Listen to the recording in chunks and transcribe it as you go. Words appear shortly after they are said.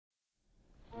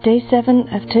Day 7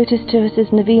 of Totus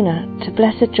Tuus' Novena to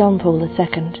Blessed John Paul II.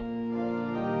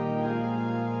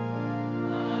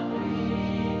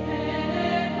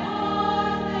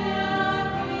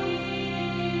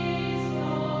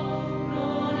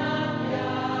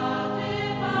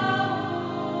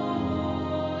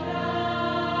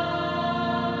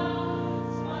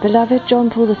 Beloved John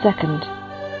Paul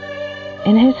II,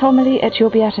 in his homily at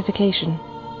your beatification,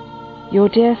 your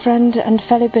dear friend and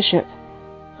fellow bishop,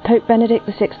 Pope Benedict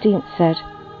XVI, said,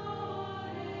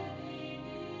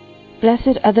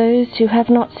 "Blessed are those who have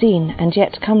not seen and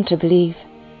yet come to believe."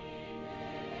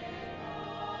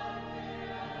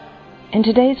 In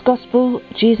today's Gospel,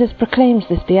 Jesus proclaims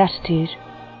this beatitude,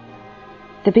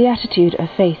 the beatitude of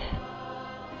faith.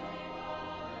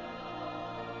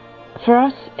 For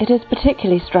us, it is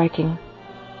particularly striking,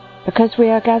 because we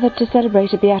are gathered to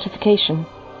celebrate a beatification,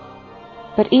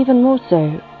 but even more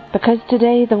so because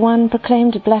today the one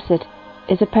proclaimed blessed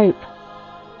is a pope,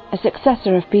 a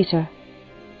successor of Peter,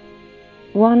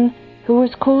 one who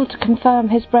was called to confirm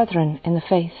his brethren in the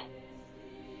faith.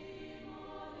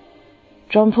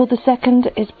 John Paul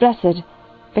II is blessed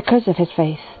because of his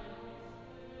faith,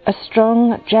 a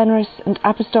strong, generous and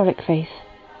apostolic faith.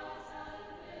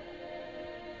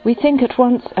 We think at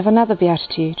once of another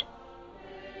beatitude.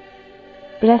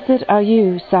 Blessed are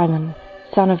you, Simon,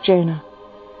 son of Jonah,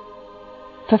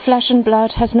 for flesh and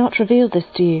blood has not revealed this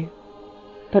to you,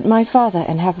 but my Father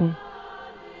in heaven.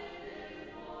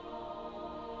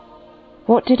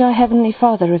 What did our Heavenly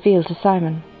Father reveal to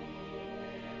Simon?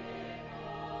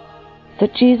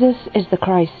 That Jesus is the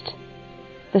Christ,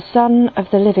 the Son of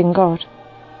the living God.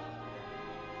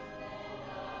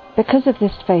 Because of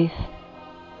this faith,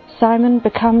 Simon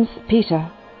becomes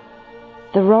Peter,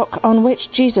 the rock on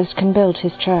which Jesus can build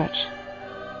his church.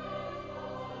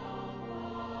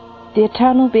 The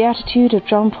eternal beatitude of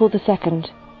John Paul II,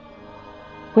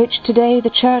 which today the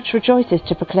Church rejoices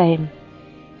to proclaim,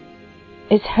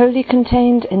 is wholly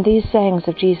contained in these sayings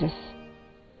of Jesus.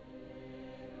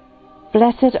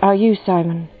 Blessed are you,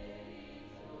 Simon,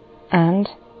 and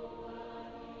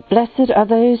blessed are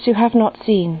those who have not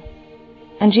seen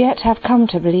and yet have come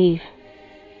to believe.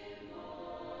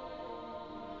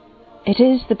 It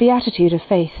is the beatitude of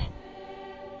faith,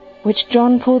 which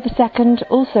John Paul II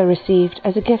also received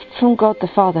as a gift from God the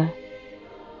Father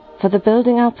for the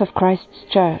building up of Christ's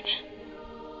church.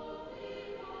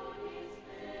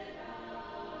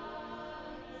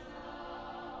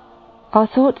 Our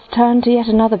thoughts turn to yet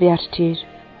another beatitude,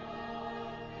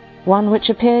 one which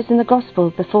appears in the Gospel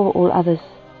before all others.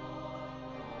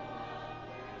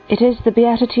 It is the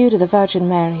beatitude of the Virgin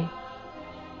Mary,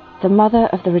 the Mother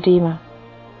of the Redeemer.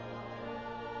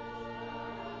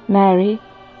 Mary,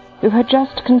 who had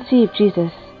just conceived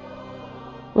Jesus,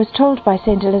 was told by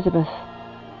Saint Elizabeth,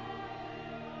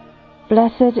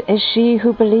 "Blessed is she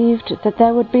who believed that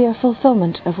there would be a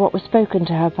fulfilment of what was spoken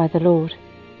to her by the Lord."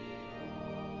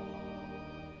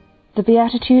 The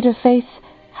beatitude of faith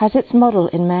has its model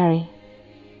in Mary,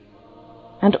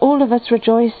 and all of us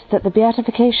rejoice that the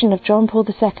beatification of John Paul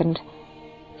II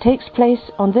takes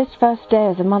place on this first day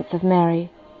of the month of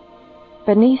Mary,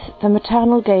 beneath the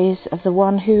maternal gaze of the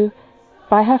one who,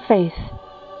 by her faith,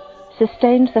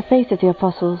 sustained the faith of the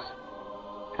apostles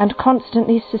and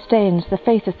constantly sustains the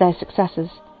faith of their successors,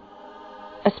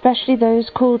 especially those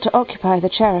called to occupy the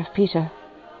chair of Peter.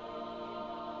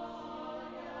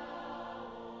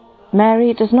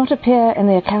 Mary does not appear in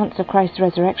the accounts of Christ's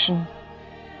resurrection,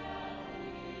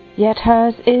 yet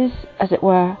hers is, as it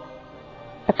were,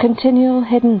 a continual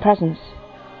hidden presence.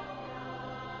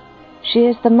 She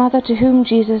is the mother to whom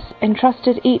Jesus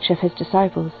entrusted each of his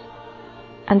disciples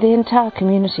and the entire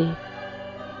community.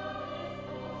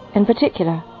 In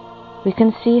particular, we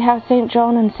can see how St.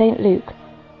 John and St. Luke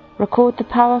record the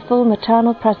powerful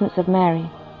maternal presence of Mary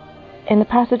in the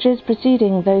passages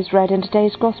preceding those read in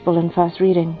today's Gospel and first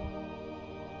reading.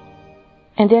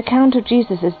 In the account of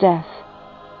Jesus' death,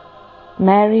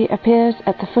 Mary appears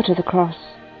at the foot of the cross,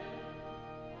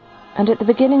 and at the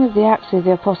beginning of the Acts of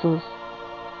the Apostles,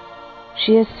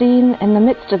 she is seen in the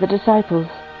midst of the disciples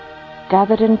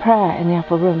gathered in prayer in the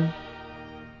upper room.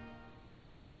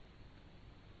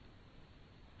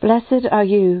 Blessed are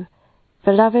you,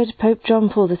 beloved Pope John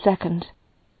Paul II,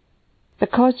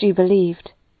 because you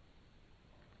believed.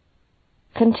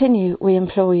 Continue, we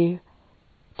implore you,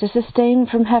 to sustain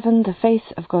from heaven the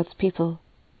faith of God's people.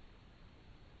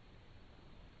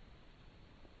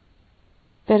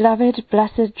 Beloved,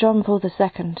 blessed John Paul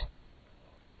II,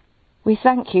 we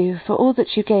thank you for all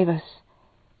that you gave us,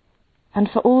 and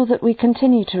for all that we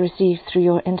continue to receive through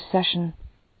your intercession.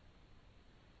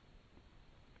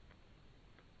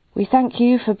 We thank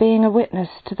you for being a witness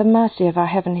to the mercy of our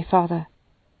Heavenly Father,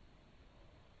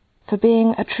 for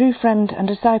being a true friend and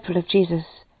disciple of Jesus,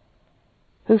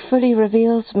 who fully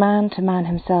reveals man to man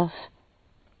himself,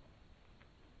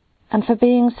 and for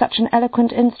being such an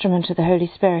eloquent instrument of the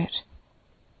Holy Spirit,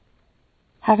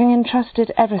 having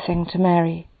entrusted everything to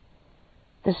Mary,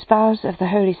 the spouse of the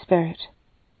Holy Spirit.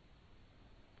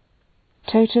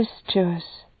 Totus Tuus.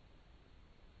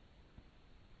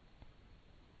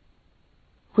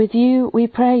 With you we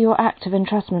pray your act of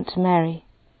entrustment to Mary.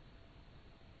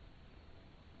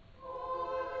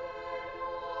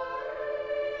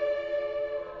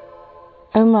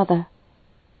 O Mother,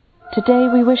 today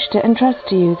we wish to entrust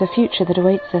to you the future that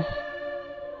awaits us,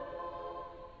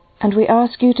 and we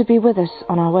ask you to be with us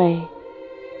on our way.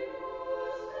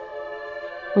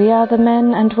 We are the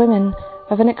men and women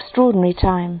of an extraordinary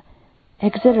time,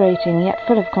 exhilarating yet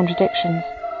full of contradictions.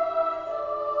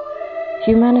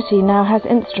 Humanity now has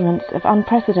instruments of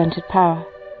unprecedented power.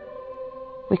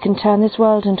 We can turn this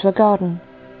world into a garden,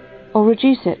 or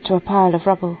reduce it to a pile of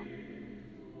rubble.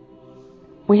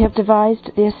 We have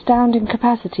devised the astounding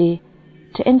capacity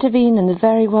to intervene in the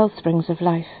very wellsprings of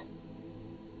life.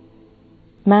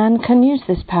 Man can use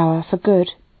this power for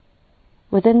good,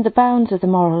 within the bounds of the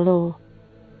moral law,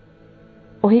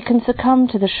 or he can succumb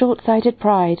to the short-sighted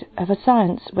pride of a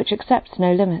science which accepts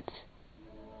no limits,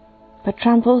 but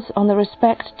tramples on the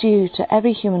respect due to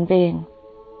every human being.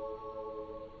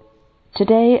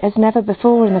 Today, as never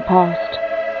before in the past,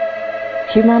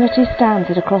 humanity stands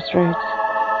at a crossroads.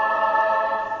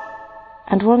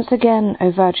 And once again, O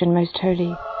Virgin Most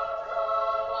Holy,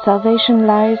 salvation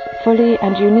lies fully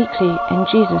and uniquely in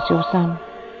Jesus, your Son.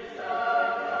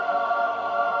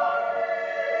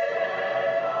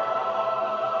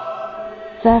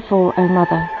 Therefore, O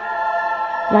Mother,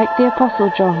 like the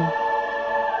Apostle John,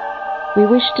 we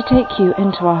wish to take you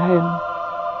into our home,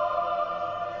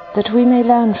 that we may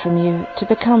learn from you to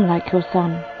become like your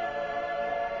Son.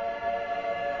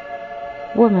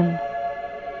 Woman,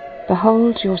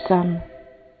 behold your Son.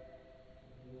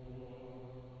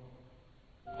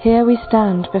 Here we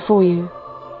stand before you,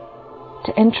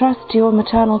 to entrust to your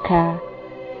maternal care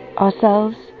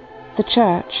ourselves, the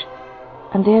Church,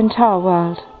 and the entire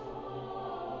world.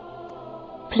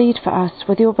 Plead for us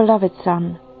with your beloved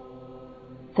Son,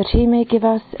 that he may give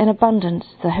us in abundance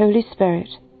the Holy Spirit,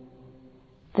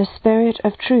 the Spirit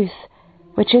of truth,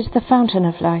 which is the fountain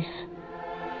of life.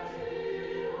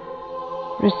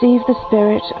 Receive the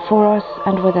Spirit for us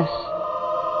and with us,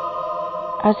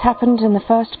 as happened in the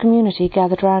first community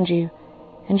gathered round you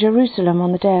in Jerusalem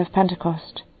on the day of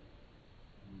Pentecost.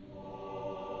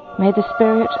 May the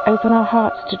Spirit open our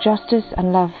hearts to justice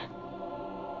and love,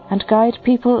 and guide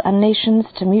people and nations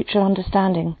to mutual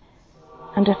understanding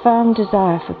and a firm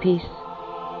desire for peace.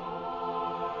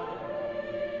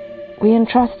 We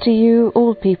entrust to you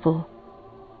all people,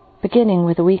 beginning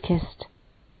with the weakest,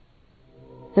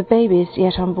 the babies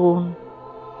yet unborn,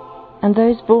 and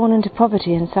those born into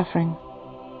poverty and suffering,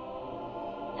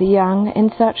 the young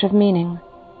in search of meaning,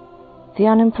 the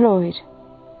unemployed,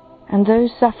 and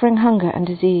those suffering hunger and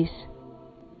disease.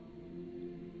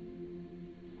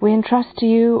 We entrust to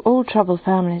you all troubled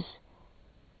families,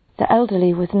 the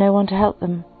elderly with no one to help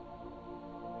them,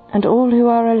 and all who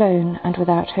are alone and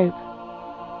without hope.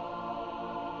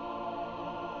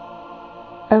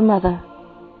 O Mother,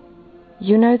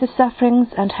 you know the sufferings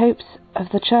and hopes of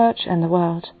the Church and the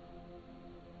world.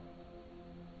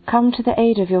 Come to the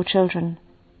aid of your children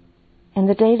in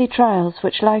the daily trials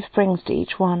which life brings to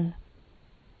each one,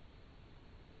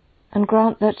 and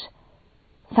grant that,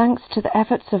 thanks to the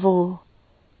efforts of all,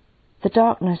 the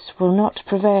darkness will not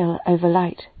prevail over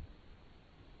light.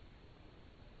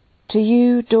 To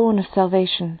you, dawn of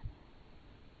salvation,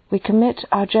 we commit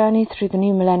our journey through the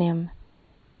new millennium,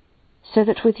 so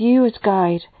that with you as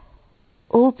guide,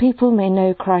 all people may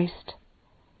know Christ,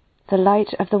 the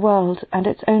light of the world and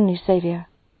its only Saviour,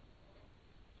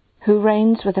 who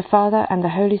reigns with the Father and the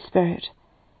Holy Spirit,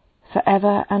 for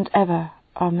ever and ever.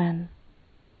 Amen.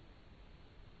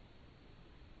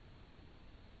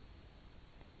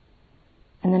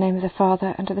 In the name of the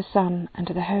Father, and of the Son, and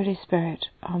of the Holy Spirit.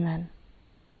 Amen.